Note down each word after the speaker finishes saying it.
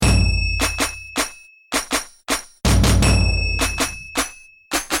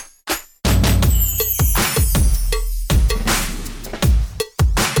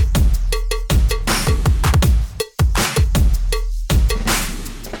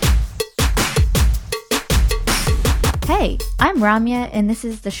Hey, I'm Ramya, and this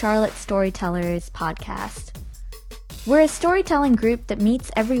is the Charlotte Storytellers podcast. We're a storytelling group that meets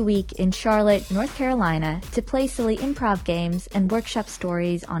every week in Charlotte, North Carolina, to play silly improv games and workshop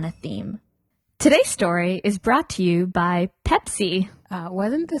stories on a theme. Today's story is brought to you by Pepsi.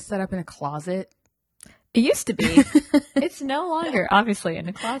 Wasn't this set up in a closet? It used to be. It's no longer, obviously, in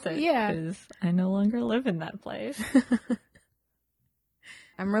a closet. Yeah. Because I no longer live in that place.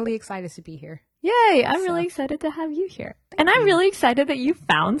 I'm really excited to be here. Yay! I'm really excited to have you here. And I'm really excited that you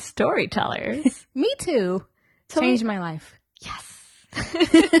found Storytellers. Me too. Changed my life. Yes.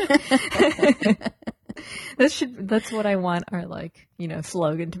 That's what I want our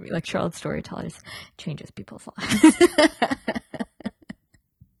slogan to be, like Charlotte Storytellers changes people's lives.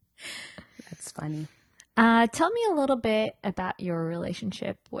 That's funny. Tell me a little bit about your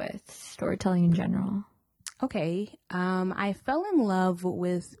relationship with storytelling in general. Okay. I fell in love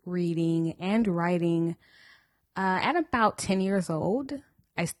with reading and writing at about 10 years old.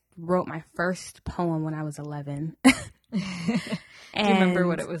 I wrote my first poem when I was 11. Do you remember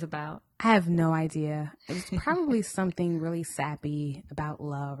what it was about? I have no idea. It was probably something really sappy about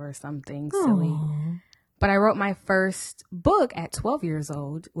love or something silly. Aww. But I wrote my first book at 12 years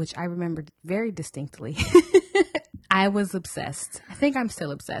old, which I remembered very distinctly. I was obsessed. I think I'm still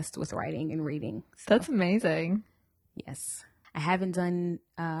obsessed with writing and reading. So. That's amazing. Yes. I haven't done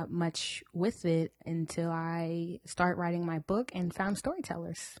much with it until I start writing my book and found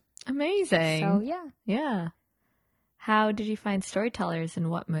Storytellers. Amazing. So, yeah. Yeah. How did you find Storytellers and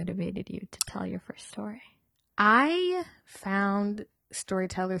what motivated you to tell your first story? I found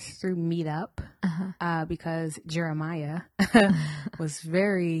Storytellers through Meetup because Jeremiah was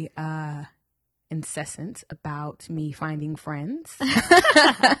very incessant about me finding friends.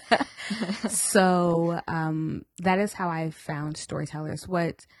 So that is how I found Storytellers.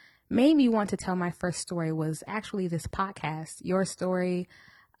 What made me want to tell my first story was actually this podcast, your story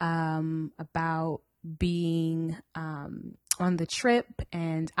about being on the trip,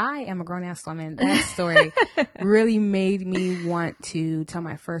 and I am a grown-ass woman. That story really made me want to tell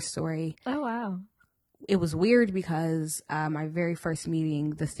my first story. Oh, wow. It was weird because my very first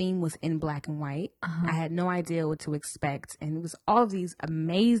meeting, the theme was in black and white. I had no idea what to expect, and it was all of these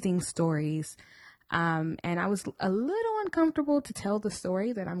amazing stories. And I was a little uncomfortable to tell the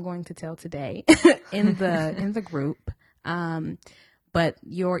story that I'm going to tell today in the group. But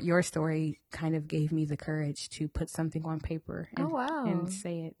your story kind of gave me the courage to put something on paper and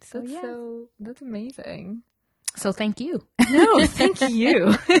say it. So that's amazing. So thank you. No, thank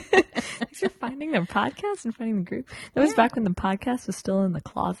you. Thanks for finding the podcast and finding the group. That was back when the podcast was still in the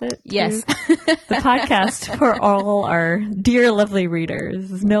closet. Too. Yes. The podcast for all our dear, lovely readers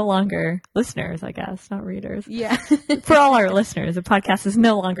is no longer listeners, I guess, not readers. Yeah. For all our listeners, the podcast is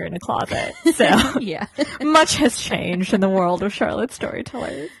no longer in a closet. So yeah, much has changed in the world of Charlotte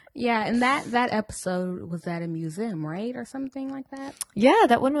Storytellers. Yeah, and that episode was at a museum, right? Or something like that? Yeah,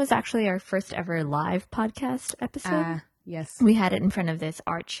 that one was actually our first ever live podcast episode. Yes. We had it in front of this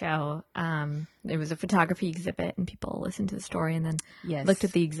art show. It was a photography exhibit, and people listened to the story and then looked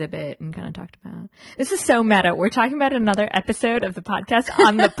at the exhibit and kind of talked about it. This is so meta. We're talking about another episode of the podcast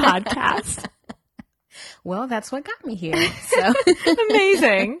on the podcast. Well, that's what got me here. So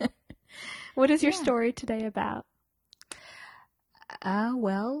amazing. What is your story today about?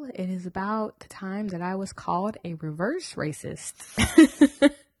 Well, it is about the time that I was called a reverse racist.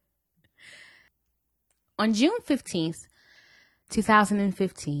 On June 15th,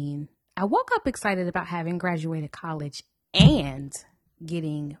 2015, I woke up excited about having graduated college and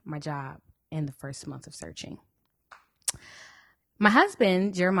getting my job in the first month of searching. My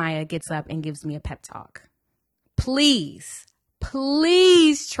husband, Jeremiah, gets up and gives me a pep talk. Please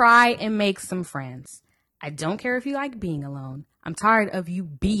try and make some friends. I don't care if you like being alone. I'm tired of you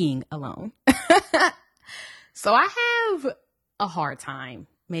being alone. So I have a hard time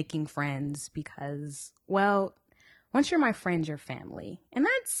making friends because, well, once you're my friend, you're family. And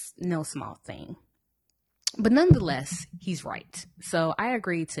that's no small thing. But nonetheless, he's right. So I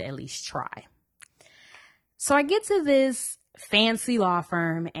agreed to at least try. So I get to this fancy law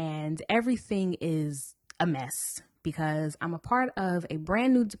firm and everything is a mess because I'm a part of a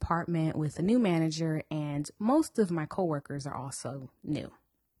brand new department with a new manager and most of my coworkers are also new.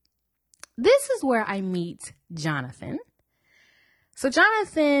 This is where I meet Jonathan. So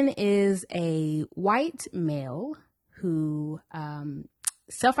Jonathan is a white male who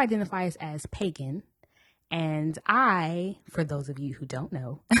self-identifies as pagan. And I, for those of you who don't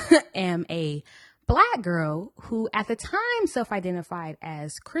know, am a Black girl who at the time self-identified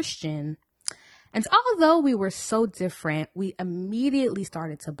as Christian. And although we were so different, we immediately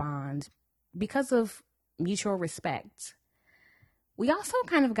started to bond because of, mutual respect. We also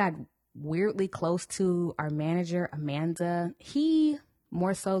kind of got weirdly close to our manager, Amanda. He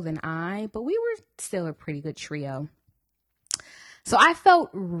more so than I, but we were still a pretty good trio. So I felt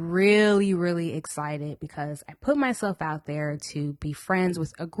really, really excited because I put myself out there to be friends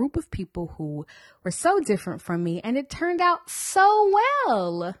with a group of people who were so different from me, and it turned out so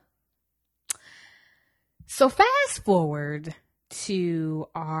well. So fast forward to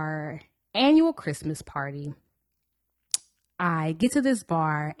our annual Christmas party. I get to this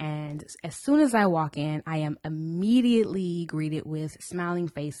bar, and as soon as I walk in, I am immediately greeted with smiling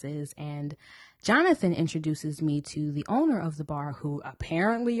faces, and Jonathan introduces me to the owner of the bar, who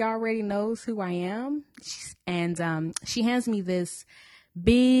apparently already knows who I am. And she hands me this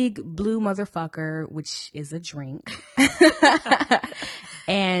big blue motherfucker, which is a drink,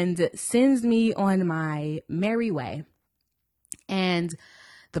 and sends me on my merry way. And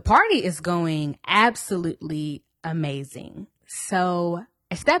the party is going absolutely amazing. So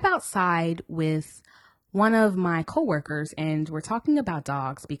I step outside with one of my coworkers, and we're talking about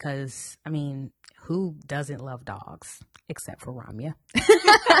dogs because, I mean, who doesn't love dogs except for Ramya?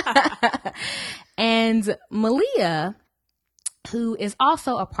 And Malia, who is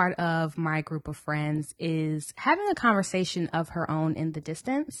also a part of my group of friends, is having a conversation of her own in the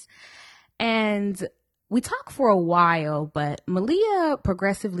distance. And we talk for a while, but Malia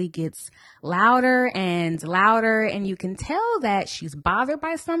progressively gets louder and louder, and you can tell that she's bothered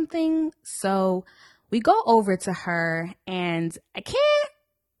by something. So we go over to her, and I can't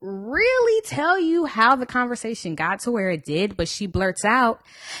really tell you how the conversation got to where it did, but she blurts out,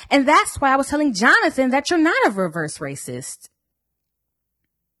 and that's why I was telling Jonathan that you're not a reverse racist.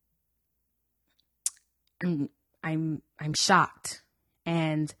 I'm shocked,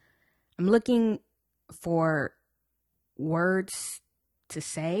 and I'm looking for words to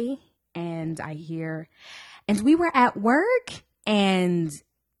say, and I hear, and we were at work, and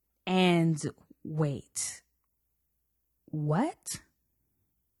wait, what?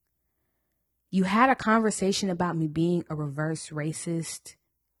 You had a conversation about me being a reverse racist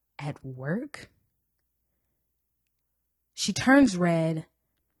at work? She turns red,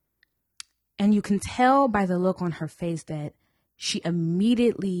 and you can tell by the look on her face that she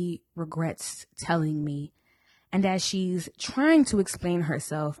immediately regrets telling me. And as she's trying to explain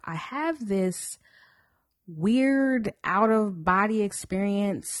herself, I have this weird out-of-body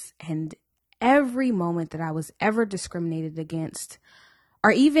experience, and every moment that I was ever discriminated against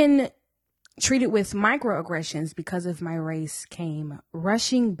or even treated with microaggressions because of my race came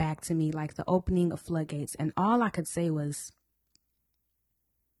rushing back to me like the opening of floodgates. And all I could say was,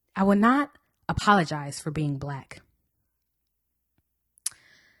 I would not apologize for being Black.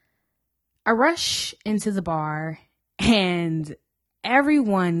 I rush into the bar, and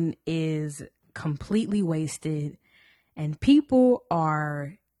everyone is completely wasted, and people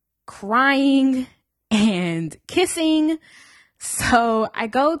are crying and kissing. So I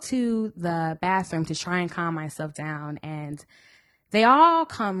go to the bathroom to try and calm myself down, and they all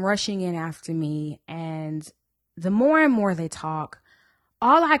come rushing in after me. And the more and more they talk,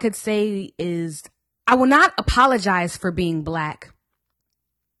 all I could say is, I will not apologize for being Black.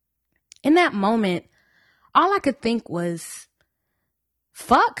 In that moment, all I could think was,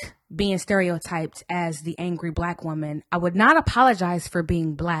 fuck being stereotyped as the angry Black woman. I would not apologize for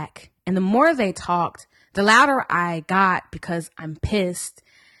being Black. And the more they talked, the louder I got because I'm pissed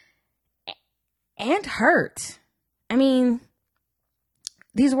and hurt. I mean,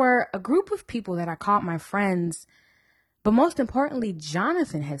 these were a group of people that I called my friends, but most importantly,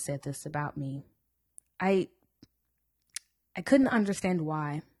 Jonathan had said this about me. I couldn't understand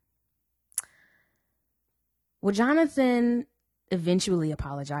why. Well, Jonathan eventually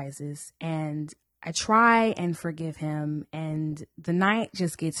apologizes, and I try and forgive him, and the night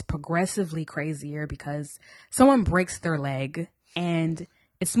just gets progressively crazier because someone breaks their leg, and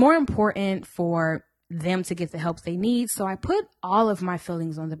it's more important for them to get the help they need. So I put all of my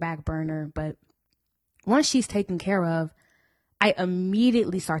feelings on the back burner, but once she's taken care of, I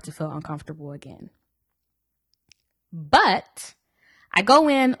immediately start to feel uncomfortable again. But I go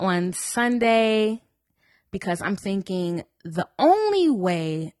in on Sunday because I'm thinking the only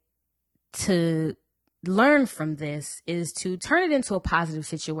way to learn from this is to turn it into a positive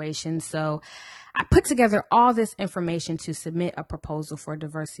situation. So I put together all this information to submit a proposal for a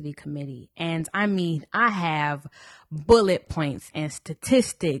diversity committee. And I mean, I have bullet points and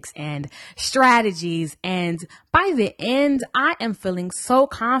statistics and strategies. And by the end, I am feeling so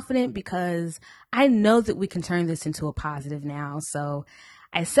confident because I know that we can turn this into a positive now. So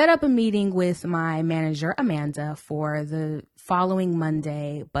I set up a meeting with my manager, Amanda, for the following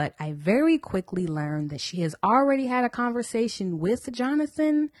Monday, but I very quickly learned that she has already had a conversation with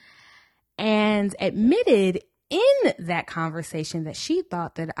Jonathan and admitted in that conversation that she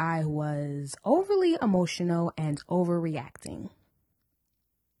thought that I was overly emotional and overreacting.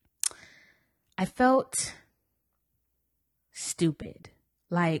 I felt stupid,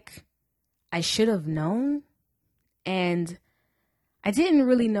 like I should have known, and I didn't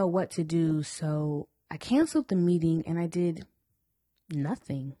really know what to do, so I canceled the meeting and I did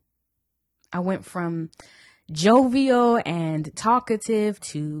nothing. I went from jovial and talkative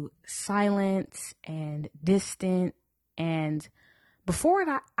to silent and distant, and before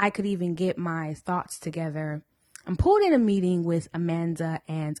I could even get my thoughts together, I'm pulled in a meeting with Amanda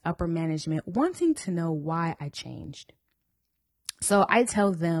and upper management wanting to know why I changed. So I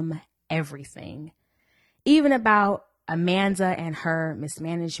tell them everything, even about Amanda and her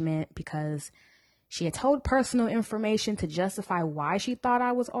mismanagement, because she had told personal information to justify why she thought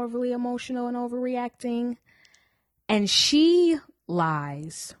I was overly emotional and overreacting. And she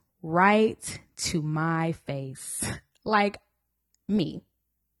lies right to my face. Like me,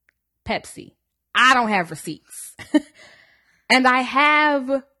 Pepsi, I don't have receipts. And I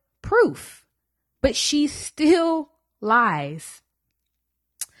have proof, but she still lies.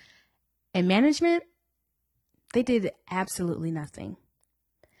 And management, they did absolutely nothing.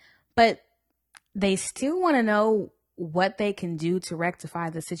 But they still want to know what they can do to rectify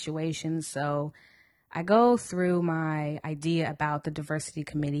the situation. So I go through my idea about the diversity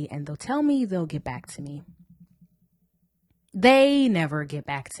committee and they'll tell me they'll get back to me. They never get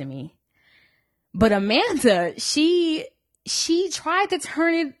back to me. But Amanda, she tried to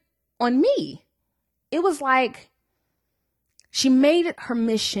turn it on me. It was like she made it her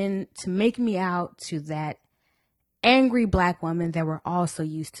mission to make me out to that angry Black woman that we're all so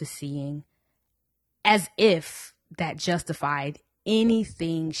used to seeing, as if that justified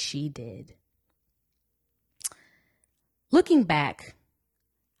anything she did. Looking back,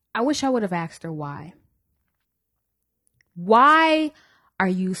 I wish I would have asked her why. Why are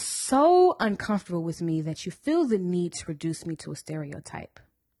you so uncomfortable with me that you feel the need to reduce me to a stereotype?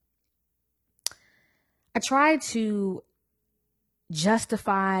 I tried to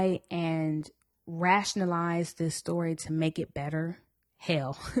justify and rationalize this story to make it better.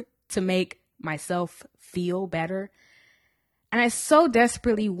 Hell, to make myself feel better. And I so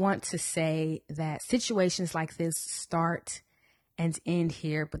desperately want to say that situations like this start and end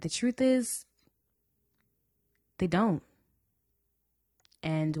here, but the truth is, they don't.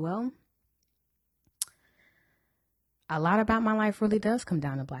 And well, a lot about my life really does come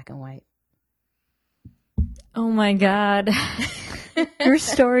down to black and white. Oh my God. Your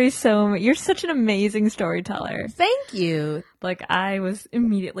story's you're such an amazing storyteller. Thank you. Like, I was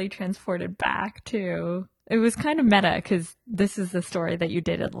immediately transported back to, it was kind of meta because this is the story that you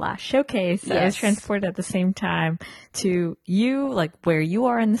did at the last showcase. So Yes. I was transported at the same time to you, like where you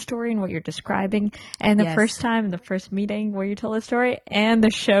are in the story and what you're describing, and the Yes. first time, the first meeting where you told the story, and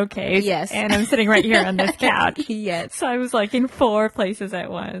the showcase. Yes. And I'm sitting right here on this couch. Yes. So I was like in 4 places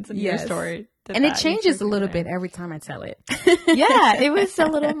at once in your Yes. story. And it changes a little bit every time I tell it. Yeah, it was a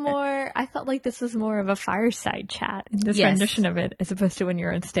little more, I felt like this was more of a fireside chat in this Yes. rendition of it, as opposed to when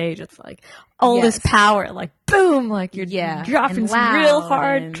you're on stage, it's like all Yes. this power, like boom, like you're Yeah, dropping and some real loud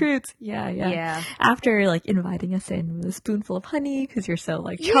hard and- truths. Yeah. Yeah. After like inviting us in with a spoonful of honey because you're so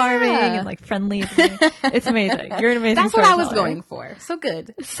like charming Yeah. and like friendly. It's amazing. You're an amazing That's what I was storyteller. going for. So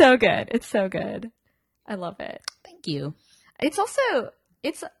good. So good. It's so good. I love it. Thank you. It's also,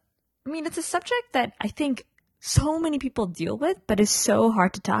 it's a subject that I think so many people deal with, but is so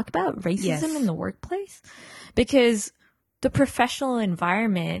hard to talk about, racism Yes. in the workplace, because the professional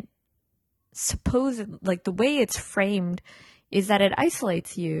environment, like the way it's framed is that it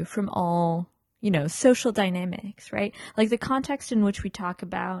isolates you from all, social dynamics, right? Like the context in which we talk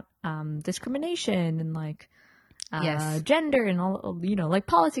about discrimination and like Yes. gender and all, like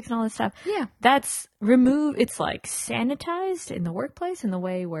politics and all this stuff. Yeah. That's removed. It's like sanitized in the workplace in the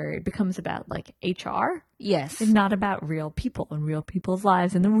way where it becomes about like HR Yes. and not about real people and real people's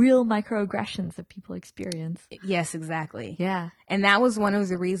lives and the real microaggressions that people experience. Yes, exactly. Yeah. And that was one of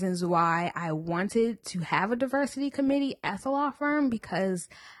the reasons why I wanted to have a diversity committee at the law firm, because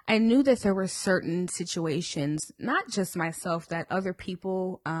I knew that there were certain situations, not just myself, that other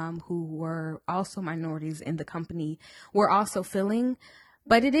people who were also minorities in the company were also feeling.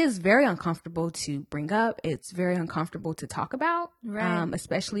 But it is very uncomfortable to bring up. It's very uncomfortable to talk about, Right.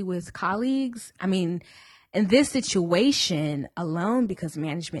 especially with colleagues. I mean, in this situation alone, because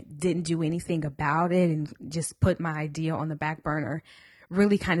management didn't do anything about it and just put my idea on the back burner,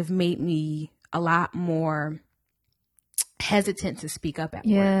 really kind of made me a lot more hesitant to speak up at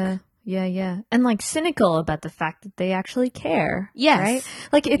Yeah. work. Yeah. And like cynical about the fact that they actually care. Yes. Right?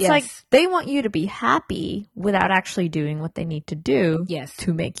 Like it's like they want you to be happy without actually doing what they need to do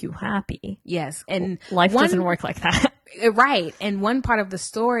to make you happy. Yes. And life doesn't work like that. Right. And one part of the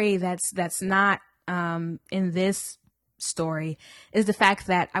story that's not in this story is the fact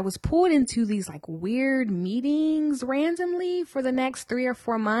that I was pulled into these like weird meetings randomly for the next 3 or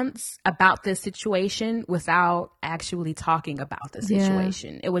 4 months about this situation without actually talking about the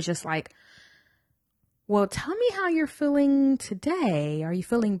situation. It was just like, well, tell me how you're feeling today. Are you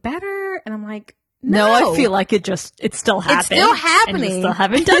feeling better? And I'm like, no, I feel like it's still happening. It's still happening. And you still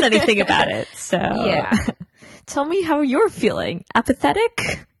haven't done anything about it. So tell me how you're feeling.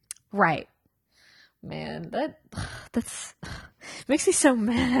 Apathetic? Right. Man, that's makes me so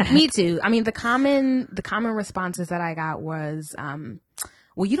mad. Me too. I mean, the common responses that I got was,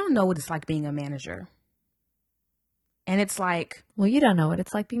 well, you don't know what it's like being a manager. And it's like, well, you don't know what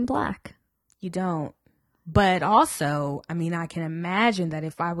it's like being Black. You don't. But also, I mean, I can imagine that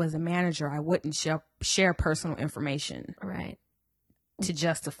if I was a manager, I wouldn't share personal information. Right. To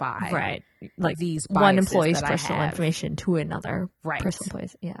justify. Right. Like these one employee's personal information to another person's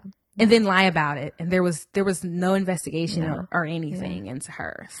employee's. Yeah. And then lie about it. And there was no investigation or anything into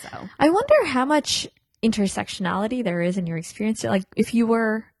her. So I wonder how much intersectionality there is in your experience. Like if you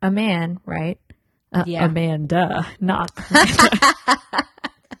were a man, right? Amanda, not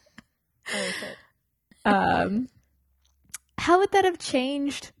how would that have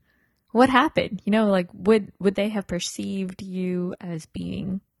changed what happened? You know, like would they have perceived you as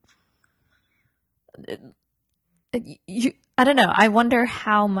being I don't know. I wonder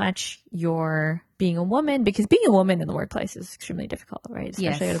how much you're being a woman, because being a woman in the workplace is extremely difficult, right?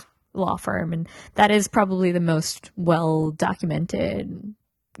 Especially at a law firm. And that is probably the most well documented,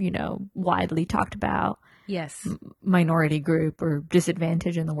 you know, widely talked about minority group or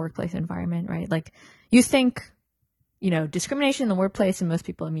disadvantage in the workplace environment, right? Like you think, you know, discrimination in the workplace, and most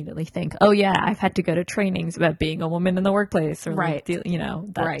people immediately think, oh yeah, I've had to go to trainings about being a woman in the workplace, or like, you know,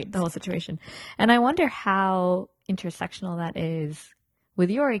 the whole situation. And I wonder how intersectional that is with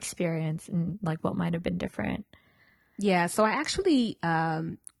your experience, and like what might have been different. Yeah. So I actually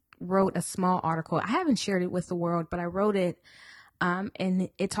wrote a small article. I haven't shared it with the world, but I wrote it, and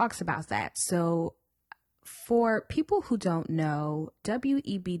it talks about that. So for people who don't know,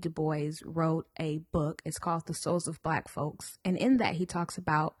 W.E.B. Du Bois wrote a book. It's called The Souls of Black Folks. And in that, he talks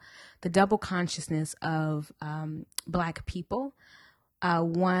about the double consciousness of Black people.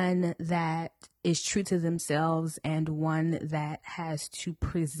 One that is true to themselves, and one that has to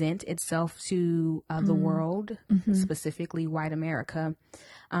present itself to the world, specifically white America,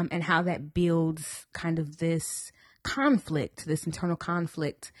 and how that builds kind of this conflict, this internal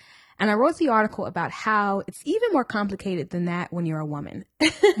conflict. And I wrote the article about how it's even more complicated than that when you're a woman.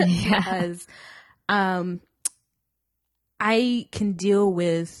 Because I can deal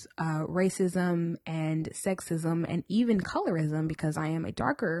with racism and sexism and even colorism because I am a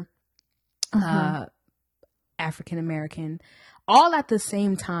darker African American, all at the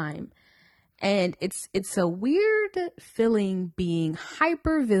same time. And it's a weird feeling being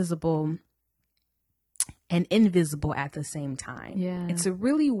hyper visible and invisible at the same time. Yeah. It's a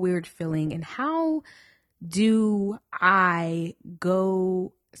really weird feeling. And how do I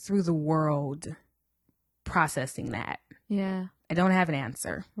go through the world processing that? Yeah. I don't have an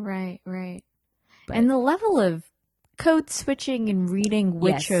answer. Right. But, and the level of code switching and reading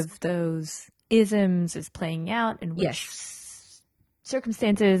which of those isms is playing out and which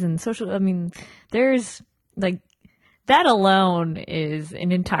circumstances and social, I mean, there's like, that alone is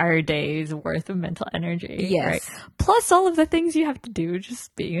an entire day's worth of mental energy. Yes. Right? Plus all of the things you have to do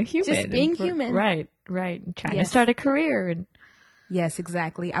just being a human. Just being human. Right. And trying to start a career. And yes,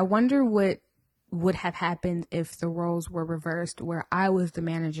 exactly. I wonder what would have happened if the roles were reversed, where I was the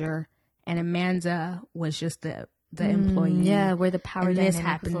manager and Amanda was just the employee. Yeah, where the power and dynamic this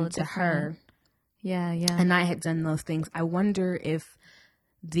happened to her. Yeah. And I had done those things. I wonder if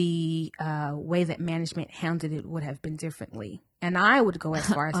the way that management handled it would have been differently. And I would go as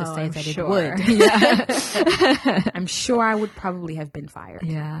far as to say that it would. Yeah. I'm sure I would probably have been fired.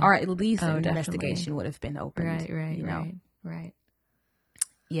 Yeah. Or at least an investigation would have been opened. Right.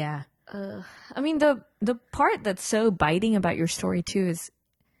 Yeah. I mean, the part that's so biting about your story too is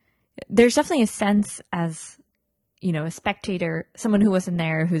there's definitely a sense as, you know, a spectator, someone who wasn't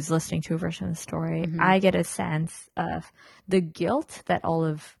there, who's listening to a version of the story, I get a sense of the guilt that all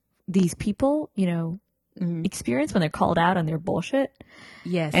of these people, you know, experience when they're called out on their bullshit.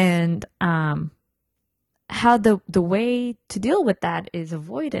 Yes. And how the way to deal with that is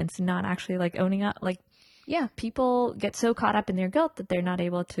avoidance, not actually like owning up. Like, yeah, people get so caught up in their guilt that they're not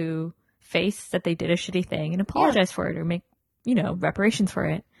able to face that they did a shitty thing and apologize for it or make, reparations for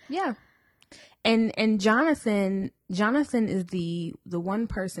it. Yeah. And Jonathan is the one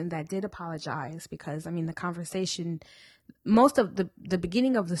person that did apologize, because the conversation, most of the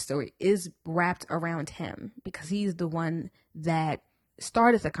beginning of the story is wrapped around him, because he's the one that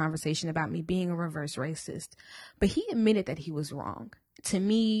started the conversation about me being a reverse racist. But he admitted that he was wrong to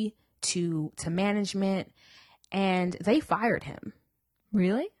me, to management, and they fired him.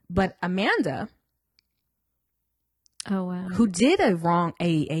 Really? But Amanda, oh wow, who did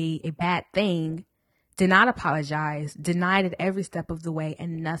a bad thing, did not apologize, denied it every step of the way,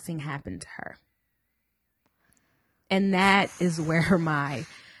 and nothing happened to her. And that is where my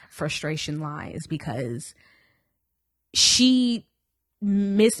frustration lies, because she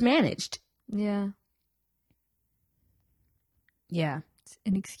mismanaged. Yeah. Yeah. It's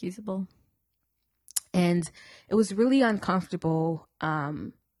inexcusable. And it was really uncomfortable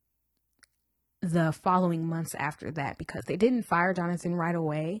the following months after that, because they didn't fire Jonathan right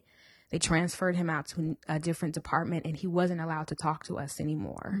away. They transferred him out to a different department, and he wasn't allowed to talk to us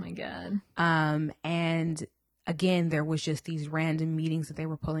anymore. Oh my God. And again, there was just these random meetings that they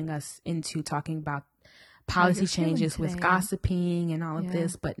were pulling us into, talking about policy changes with gossiping and all of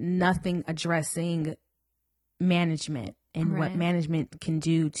this, but nothing addressing management and what management can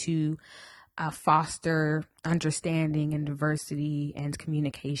do to foster understanding and diversity and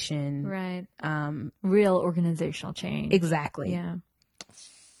communication. Right. Real organizational change. Exactly. Yeah.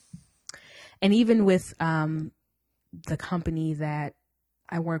 And even with the company that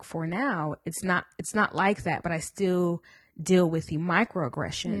I work for now, it's not like that, but I still deal with the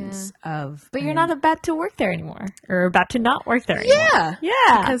microaggressions of. But you're not about to work there anymore, or about to not work there anymore. Yeah.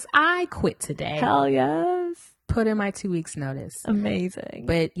 Yeah. Because I quit today. Hell yes. Put in my 2 weeks notice. Amazing.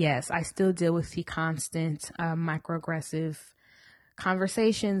 But yes, I still deal with the constant microaggressive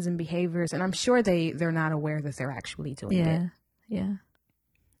conversations and behaviors, and I'm sure they're not aware that they're actually doing it. Yeah.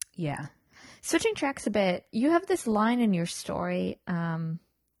 Yeah. Switching tracks a bit, you have this line in your story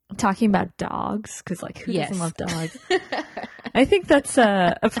talking about dogs, because who doesn't love dogs? I think that's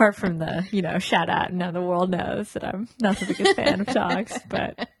apart from the shout out, now the world knows that I'm not the biggest fan of dogs,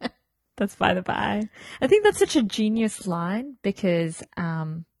 but that's by the by. I think that's such a genius line, because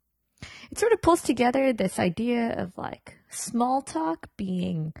it sort of pulls together this idea of small talk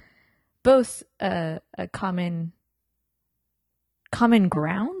being both a common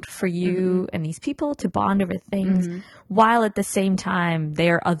ground for you and these people to bond over things, while at the same time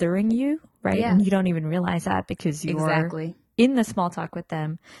they're othering you, right? Yeah. And you don't even realize that, because you're in the small talk with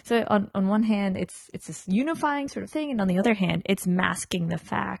them. So on one hand, it's this unifying sort of thing, and on the other hand, it's masking the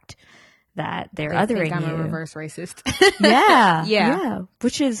fact that they're othering you. I'm a reverse racist. Yeah.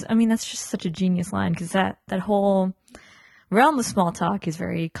 Which is, that's just such a genius line, because that whole realm of small talk is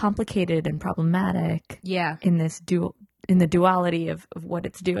very complicated and problematic. Yeah. In the duality of what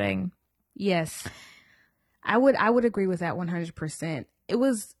it's doing. Yes. I would agree with that 100%. It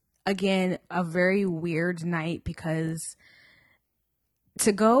was, again, a very weird night, because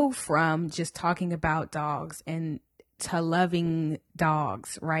to go from just talking about dogs and to loving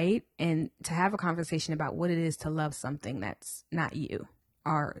dogs, right? And to have a conversation about what it is to love something that's not you,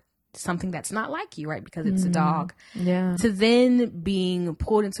 or something that's not like you, right? Because it's a dog. Yeah. To then being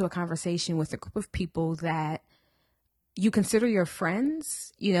pulled into a conversation with a group of people that you consider your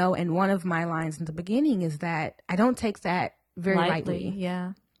friends, and one of my lines in the beginning is that I don't take that very lightly.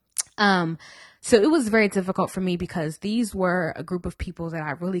 Yeah. So it was very difficult for me, because these were a group of people that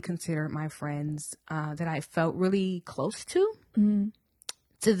I really considered my friends, that I felt really close to.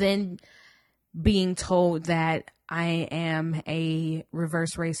 To then being told that I am a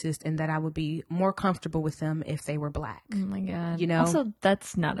reverse racist and that I would be more comfortable with them if they were Black. Oh my God. You know? Also,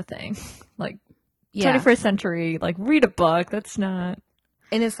 that's not a thing. 21st century, read a book. That's not.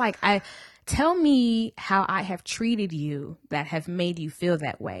 And it's tell me how I have treated you that have made you feel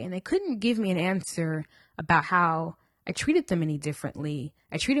that way. And they couldn't give me an answer about how I treated them any differently.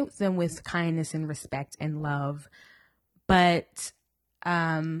 I treated them with kindness and respect and love. But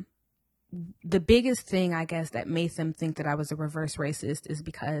the biggest thing, I guess, that made them think that I was a reverse racist is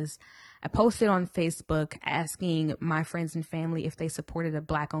because I posted on Facebook asking my friends and family if they supported a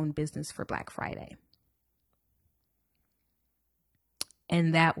Black-owned business for Black Friday.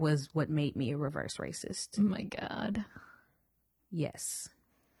 And that was what made me a reverse racist. Oh my God. Yes.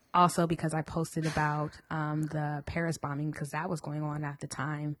 Also because I posted about the Paris bombing, because that was going on at the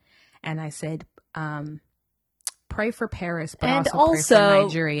time. And I said, pray for Paris, but also pray for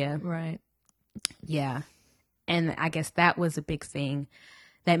Nigeria. Right. Yeah. And I guess that was a big thing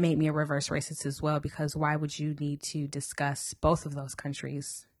that made me a reverse racist as well, because why would you need to discuss both of those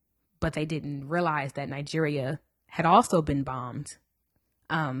countries? But they didn't realize that Nigeria had also been bombed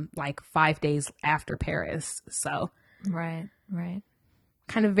like 5 days after Paris. So right.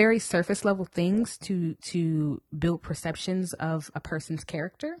 kind of very surface level things to build perceptions of a person's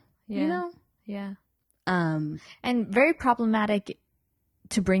character, you know? Yeah. And very problematic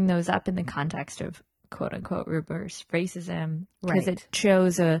to bring those up in the context of quote unquote reverse racism, because it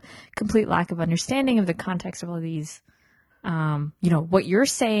shows a complete lack of understanding of the context of all these, what you're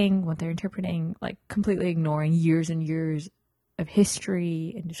saying, what they're interpreting, like completely ignoring years and years of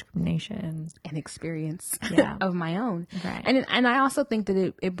history and discrimination and experience of my own. Right. And I also think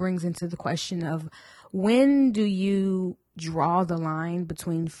that it brings into the question of, when do you draw the line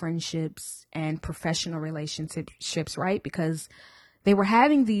between friendships and professional relationships, right? Because they were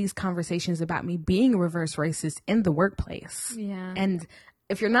having these conversations about me being a reverse racist in the workplace. Yeah. And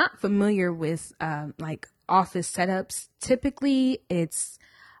if you're not familiar with like office setups, typically it's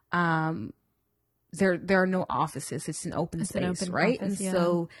there are no offices. It's an open space, right? Office, and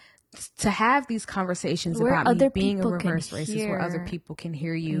so to have these conversations where about me being a people reverse can racist, hear. where other people can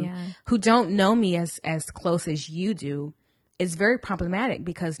hear you, Yeah. who don't know me as close as you do, is very problematic,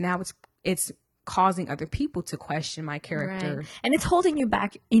 because now it's causing other people to question my character. Right. And it's holding you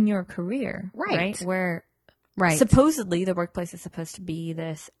back in your career, Right. Where supposedly the workplace is supposed to be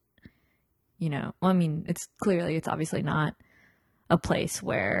this, well, I mean, it's obviously not a place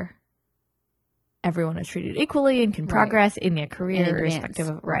where everyone is treated equally and can progress in their career, irrespective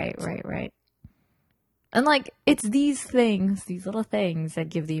of right. And like, it's these little things that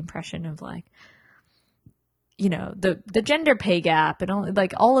give the impression of like, the gender pay gap and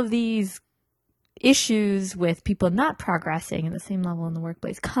all of these issues with people not progressing at the same level in the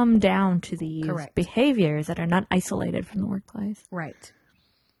workplace come down to these behaviors that are not isolated from the workplace. Right.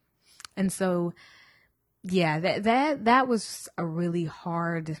 And so, yeah, that was a really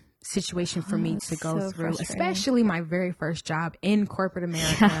hard situation for me to go through, especially my very first job in corporate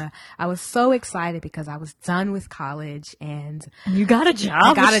America. Yeah. I was so excited because I was done with college and you got a job.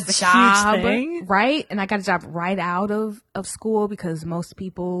 I got a job, right? And I got a job right out of school, because most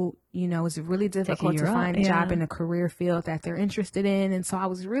people, it's really difficult to find a job in a career field that they're interested in. And so I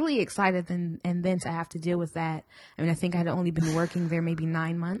was really excited and then to have to deal with that. I mean, I think I had only been working there maybe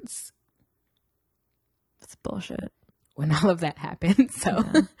 9 months. That's bullshit. When all of that happened. So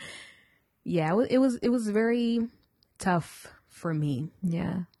yeah, it was very tough for me.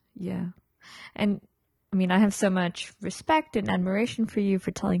 Yeah. And I mean, I have so much respect and admiration for you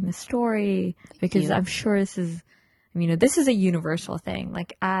for telling this story, because I'm sure this is a universal thing.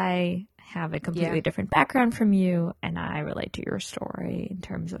 Like, I have a completely different background from you, and I relate to your story in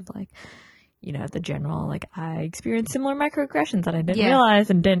terms of like, the general, like, I experienced similar microaggressions that I didn't realize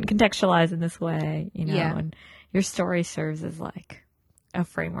and didn't contextualize in this way, and your story serves as like a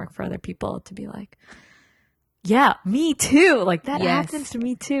framework for other people to be like, yeah, me too. Like, that happens to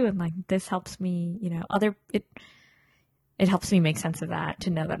me too. And like, this helps me, it helps me make sense of that, to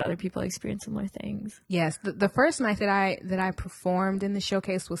know that other people experience similar things. Yes. The first night that I performed in the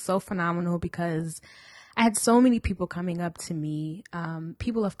showcase was so phenomenal, because I had so many people coming up to me,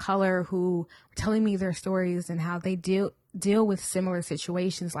 people of color who were telling me their stories and how they deal with similar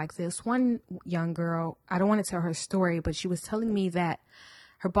situations like this. One young girl, I don't want to tell her story, but she was telling me that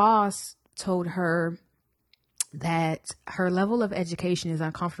her boss told her that her level of education is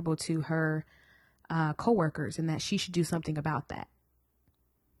uncomfortable to her coworkers, and that she should do something about that.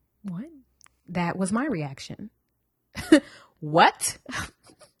 What? That was my reaction. What?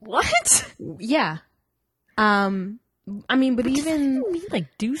 What? Yeah. I mean, but even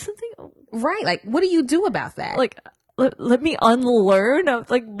like, do something, right? Like, what do you do about that? Like, let me unlearn.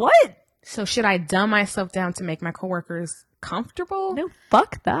 Like, what? So should I dumb myself down to make my coworkers comfortable? No,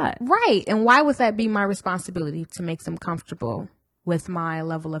 fuck that. Right. And why would that be my responsibility, to make them comfortable with my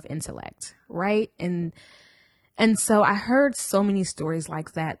level of intellect? Right. And so I heard so many stories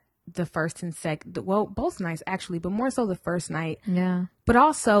like that the first and second, well, both nights actually, but more so the first night. Yeah. But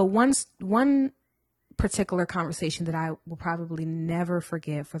also one particular conversation that I will probably never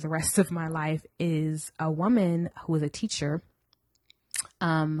forget for the rest of my life is a woman who was a teacher,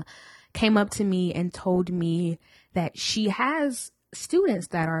 came up to me and told me that she has students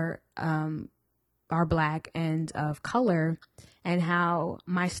that are Black and of color, and how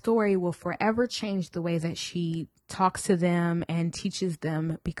my story will forever change the way that she talks to them and teaches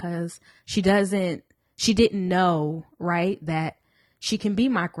them, because she didn't know, right, that she can be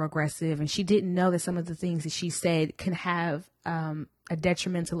microaggressive, and she didn't know that some of the things that she said can have a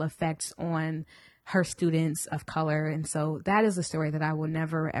detrimental effects on her students of color. And so that is a story that I will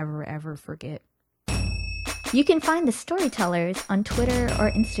never, ever, ever forget. You can find the Storytellers on Twitter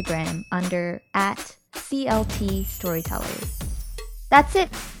or Instagram under @CLT Storytellers. That's it.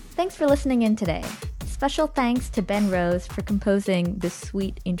 Thanks for listening in today. Special thanks to Ben Rose for composing the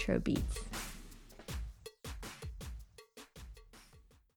sweet intro beats.